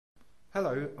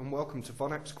Hello and welcome to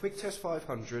Vonap's QuickTest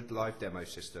 500 live demo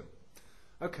system.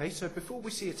 Okay, so before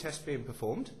we see a test being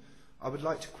performed, I would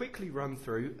like to quickly run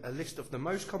through a list of the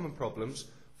most common problems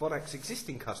Vonap's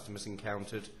existing customers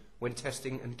encountered when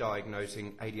testing and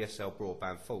diagnosing ADSL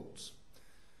broadband faults.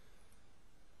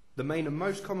 The main and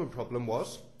most common problem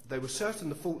was they were certain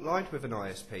the fault lied with an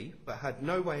ISP but had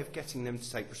no way of getting them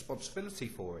to take responsibility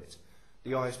for it.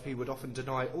 The ISP would often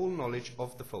deny all knowledge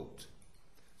of the fault.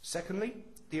 Secondly,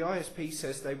 the ISP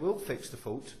says they will fix the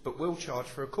fault but will charge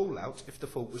for a call-out if the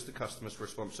fault was the customer's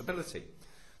responsibility.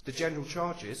 The general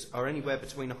charges are anywhere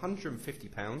between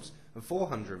 £150 and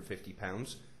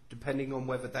 £450 depending on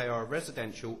whether they are a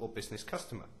residential or business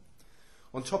customer.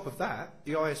 On top of that,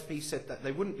 the ISP said that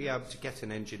they wouldn't be able to get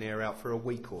an engineer out for a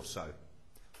week or so.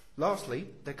 Lastly,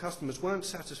 their customers weren't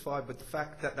satisfied with the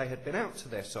fact that they had been out to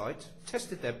their site,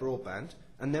 tested their broadband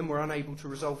and then were unable to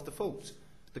resolve the fault.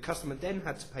 The customer then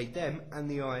had to pay them and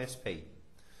the ISP.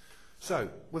 So,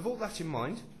 with all that in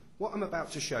mind, what I'm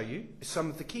about to show you is some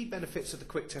of the key benefits of the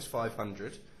QuickTest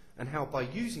 500 and how by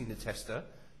using the tester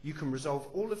you can resolve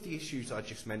all of the issues I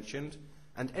just mentioned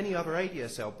and any other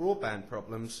ADSL broadband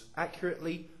problems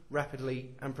accurately,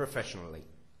 rapidly and professionally.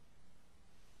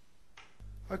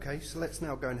 Okay, so let's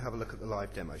now go and have a look at the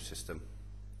live demo system.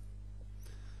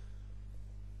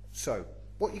 So,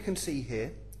 what you can see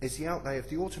here is the outlay of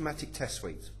the automatic test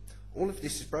suite. All of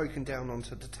this is broken down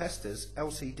onto the tester's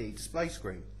LCD display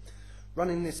screen.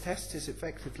 Running this test is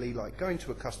effectively like going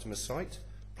to a customer's site,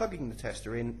 plugging the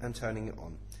tester in and turning it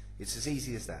on. It's as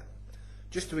easy as that.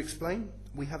 Just to explain,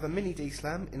 we have a mini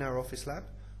DSLAM in our office lab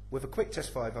with a QuickTest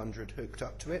 500 hooked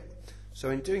up to it, so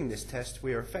in doing this test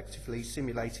we are effectively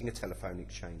simulating a telephone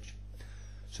exchange.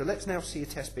 So let's now see a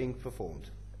test being performed.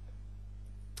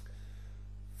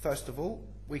 First of all,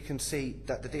 we can see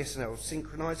that the DSL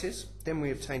synchronises, then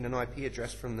we obtain an IP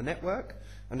address from the network,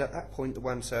 and at that point the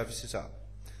WAN service is up.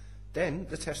 Then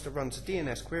the tester runs a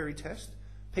DNS query test,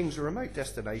 pings a remote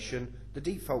destination, the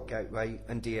default gateway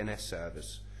and DNS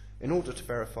servers in order to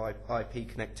verify IP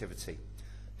connectivity.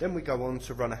 Then we go on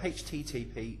to run a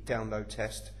HTTP download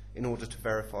test in order to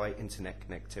verify internet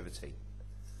connectivity.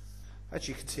 As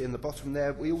you can see in the bottom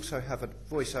there, we also have a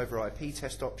voice over IP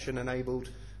test option enabled,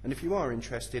 and if you are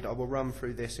interested I will run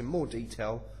through this in more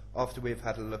detail after we have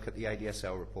had a look at the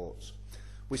ADSL reports.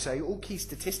 We say all key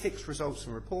statistics, results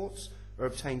and reports are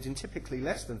obtained in typically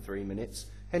less than 3 minutes,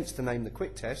 hence the name the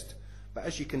quick test, but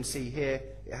as you can see here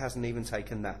it hasn't even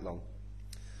taken that long.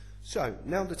 So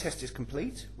now the test is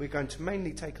complete, we're going to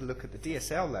mainly take a look at the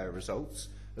DSL layer results,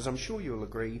 as I'm sure you'll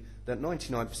agree that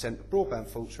 99% of broadband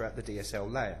faults are at the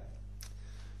DSL layer.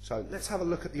 So let's have a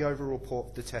look at the overall report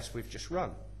of the test we've just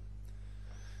run.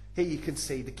 Here you can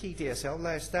see the key DSL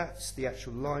layer stats, the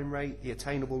actual line rate, the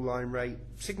attainable line rate,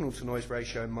 signal to noise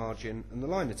ratio margin and the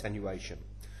line attenuation.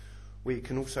 We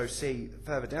can also see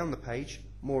further down the page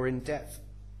more in-depth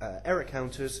error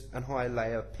counters and higher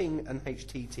layer ping and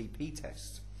HTTP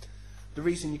tests. The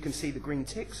reason you can see the green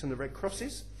ticks and the red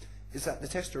crosses is that the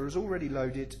tester is already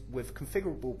loaded with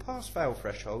configurable pass fail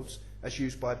thresholds as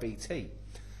used by BT.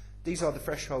 These are the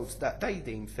thresholds that they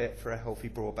deem fit for a healthy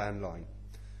broadband line.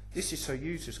 This is so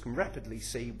users can rapidly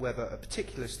see whether a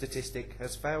particular statistic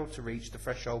has failed to reach the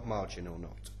threshold margin or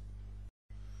not.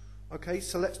 Okay,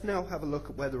 so let's now have a look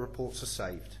at where the reports are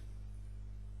saved.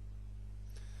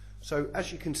 So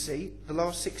as you can see, the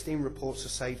last 16 reports are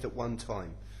saved at one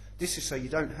time. This is so you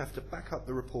don't have to back up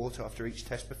the report after each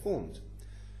test performed.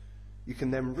 You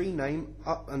can then rename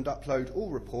and upload all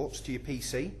reports to your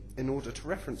PC in order to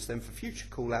reference them for future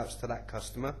call-outs to that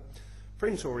customer,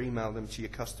 print or email them to your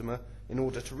customer in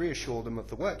order to reassure them of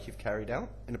the work you've carried out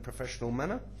in a professional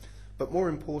manner, but more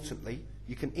importantly,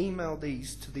 you can email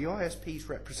these to the ISP's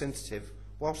representative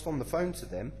whilst on the phone to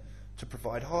them to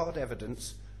provide hard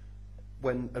evidence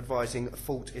when advising a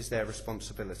fault is their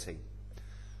responsibility.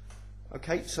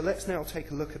 Okay, so let's now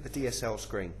take a look at the DSL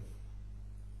screen.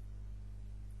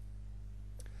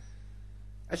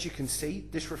 As you can see,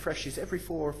 this refreshes every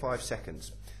 4 or 5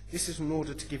 seconds. This is in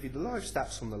order to give you the live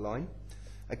stats on the line.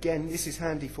 Again, this is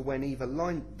handy for when either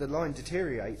the line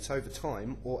deteriorates over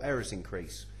time or errors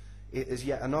increase. It is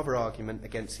yet another argument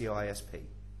against the ISP.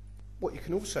 What you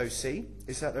can also see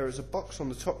is that there is a box on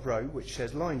the top row which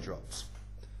says line drops.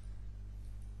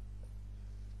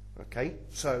 Okay,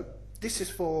 so this is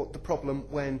for the problem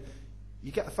when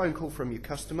you get a phone call from your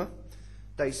customer,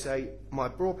 they say, my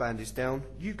broadband is down,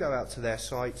 you go out to their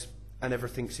site and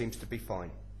everything seems to be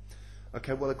fine.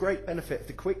 Okay, well a great benefit of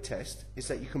the quick test is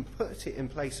that you can put it in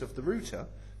place of the router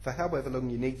for however long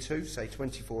you need to, say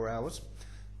 24 hours.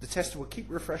 The tester will keep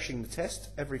refreshing the test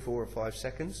every 4 or 5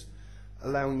 seconds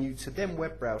allowing you to then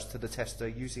web browse to the tester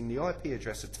using the IP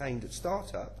address obtained at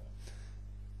startup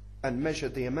and measure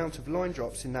the amount of line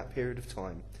drops in that period of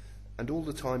time. And all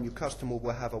the time your customer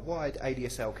will have a wired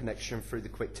ADSL connection through the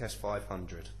QuickTest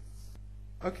 500.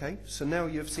 Okay, so now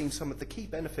you have seen some of the key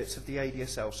benefits of the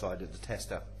ADSL side of the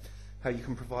tester. How you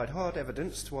can provide hard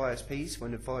evidence to ISPs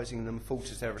when advising them a fault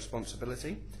is their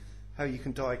responsibility, how you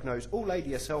can diagnose all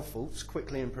ADSL faults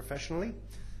quickly and professionally,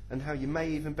 and how you may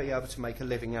even be able to make a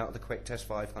living out of the QuickTest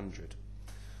 500.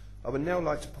 I would now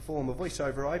like to perform a voice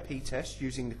over IP test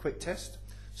using the QuickTest.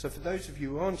 So for those of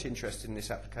you who aren't interested in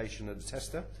this application of the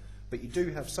tester, but you do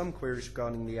have some queries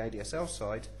regarding the ADSL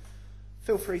side,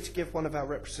 feel free to give one of our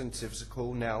representatives a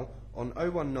call now on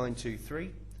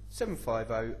 01923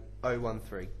 750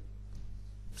 013.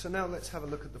 So now let's have a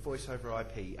look at the voice over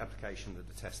IP application of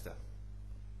the tester.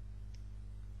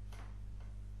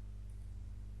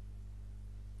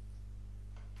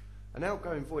 An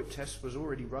outgoing VoIP test was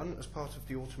already run as part of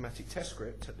the automatic test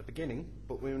script at the beginning,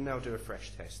 but we will now do a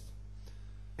fresh test.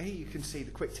 Here you can see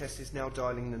the QuickTest is now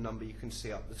dialing the number you can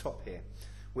see up the top here,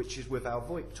 which is with our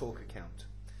VoIP talk account.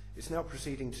 It's now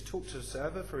proceeding to talk to the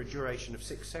server for a duration of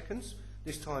 6 seconds.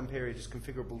 This time period is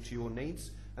configurable to your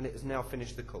needs, and it has now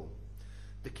finished the call.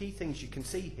 The key things you can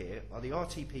see here are the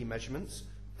RTP measurements,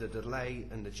 the delay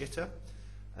and the jitter,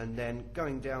 and then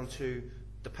going down to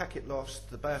the packet loss,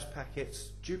 the burst packets,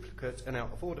 duplicate and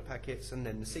out of order packets, and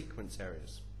then the sequence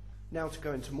errors. Now to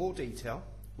go into more detail,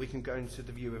 we can go into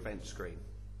the view event screen.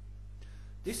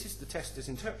 This is the tester's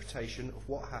interpretation of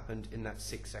what happened in that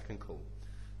 6-second call.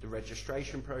 The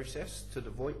registration process to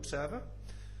the VoIP server,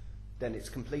 then it's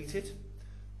completed,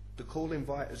 the call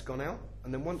invite has gone out,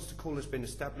 and then once the call has been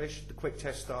established, the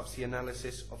QuickTest starts the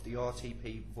analysis of the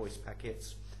RTP voice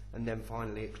packets, and then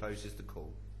finally it closes the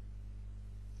call.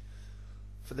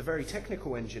 For the very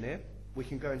technical engineer, we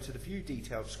can go into the view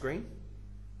detailed screen.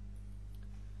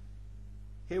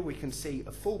 Here we can see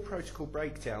a full protocol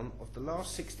breakdown of the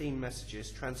last 16 messages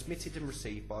transmitted and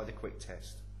received by the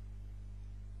QuickTest.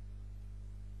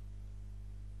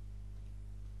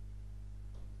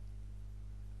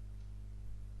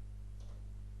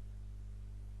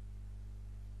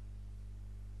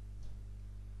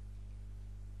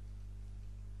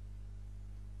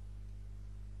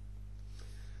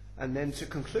 And then to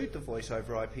conclude the voice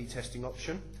over IP testing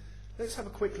option, let's have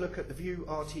a quick look at the View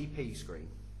RTP screen.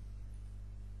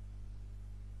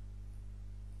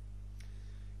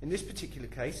 In this particular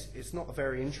case, it's not a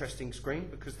very interesting screen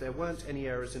because there weren't any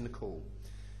errors in the call.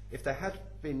 If there had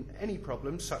been any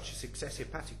problems such as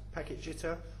excessive packet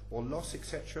jitter or loss,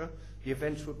 etc., the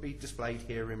events would be displayed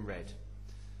here in red.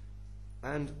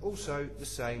 And also the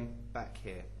same back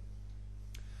here.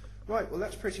 Right, well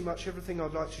that's pretty much everything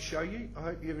I'd like to show you. I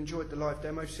hope you've enjoyed the live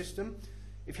demo system.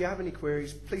 If you have any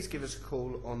queries, please give us a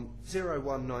call on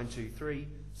 01923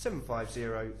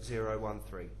 750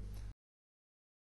 013.